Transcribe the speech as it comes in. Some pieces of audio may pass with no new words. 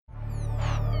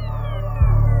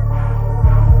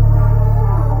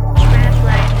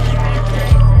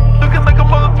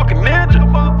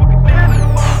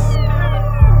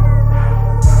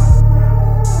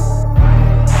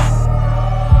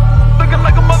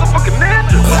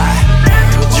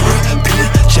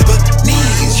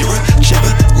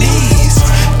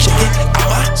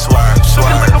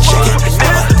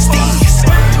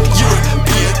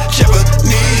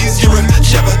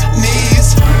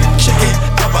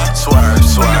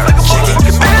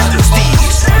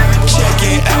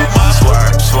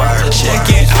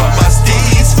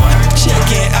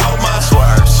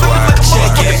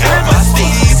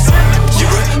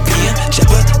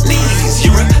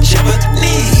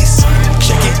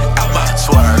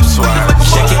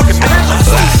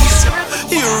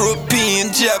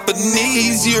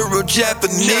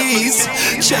EuroJapanese.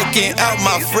 Checking out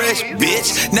my fresh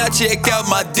bitch. Now check out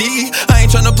my D. I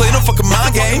ain't tryna play no fucking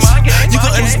mind games. You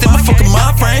gon' understand my fucking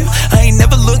mind frame. I ain't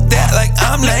never looked at like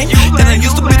I'm lame. Then I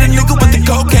used to be the nigga with the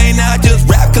cocaine. Now I just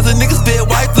rap cause the niggas dead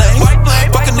white flame.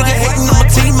 Fuck a nigga hating on my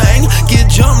team, man. Get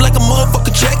jumped like a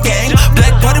motherfucking check gang.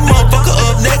 Black party motherfucker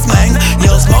up next, man.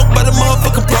 Young smoke by the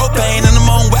motherfucking propane. And I'm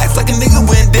on wax like a nigga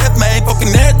went deaf, man.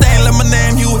 Fucking everything like my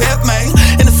name, you have, man.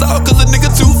 And it's all cause a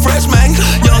nigga too fresh, man.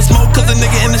 Young smoke cause a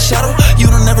nigga in the shadow. You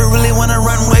don't ever really wanna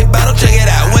runway battle. Check it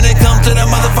out when it comes to the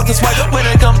motherfucking swagger. When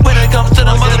it comes to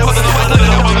the motherfucking swagger.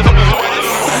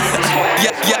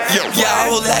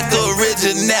 Y'all lack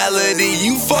originality.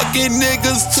 You fucking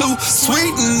niggas too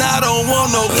sweet and I don't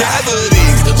want no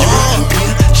cavities.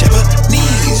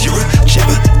 EuroJapanese,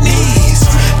 EuroJapanese.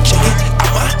 Check it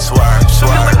out my swerve.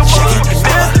 Check it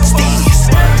out my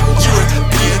steez.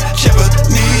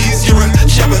 EuroJapanese,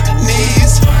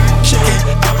 EuroJapanese. Check it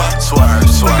out my swerve.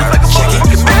 Check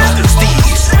it out my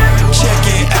steez. Check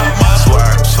it out my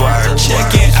swerve.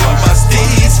 Check it out my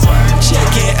steez.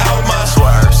 Check it out my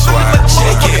swerve.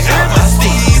 Check it out my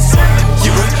steez.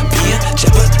 European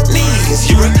Japanese,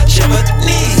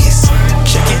 EuroJapanese.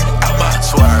 Check it out my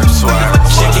swerve.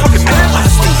 Check it out my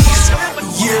steez.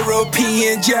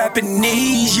 European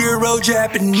Japanese,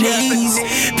 EuroJapanese.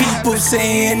 People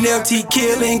saying LT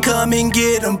killing, come and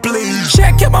get them please.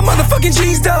 Check out my motherfucking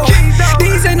G's though.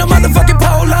 These ain't no motherfucking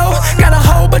polo. Got a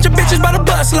whole bunch of bitches by the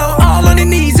busload, all on their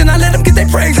knees and I let them get their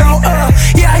praise on.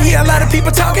 Yeah, I hear a lot of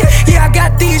people talking. Yeah, I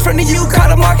got these from the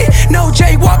U-Carter market. No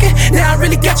jaywalking. Now I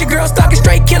really got your girl stalking,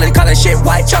 straight killing, call that shit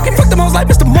white chalking. Fuck them hoes like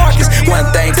Mr. Marcus. One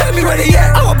thing, tell me where they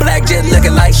at. All black jet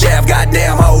looking like Chef.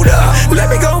 Goddamn, hold up. Let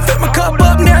me go fill my cup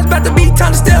up. Now it's about to be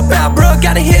time to step out, bruh.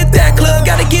 Gotta hit that club,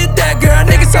 gotta get that girl.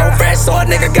 Nigga so fresh, so a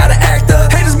nigga gotta act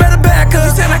up. Haters better back up.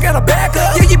 You said I gotta back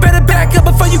up. Yeah, you better back up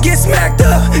before you get smacked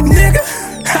up, nigga.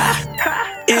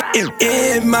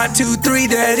 In my 2-3,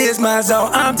 that is my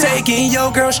zone. I'm taking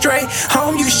your girl straight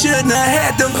home. You shouldn't have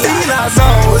had them females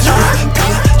on.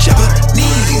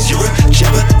 EuroJapanese,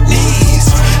 EuroJapanese.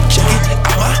 Check it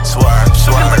out my swerve.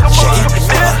 Check it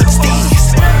out my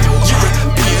steez.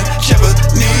 European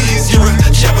Japanese,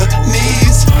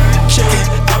 EuroJapanese. Check it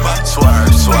out my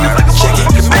swerve. Check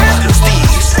it out my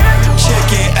steez.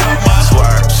 Check it out my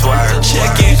swerve.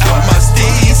 Check it out my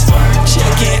steez.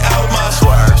 Check it out my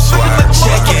swerve.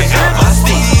 Check it out my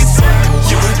steez.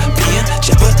 European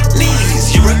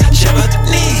Japanese,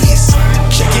 EuroJapanese.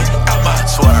 Check it out my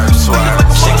swerve.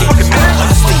 Check it out my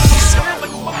steez.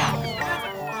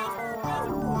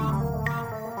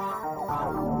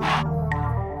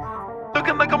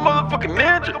 Looking like a motherfucking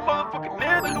ninja.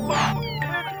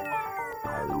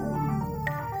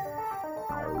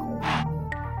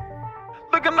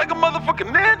 Looking like a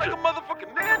motherfucking ninja.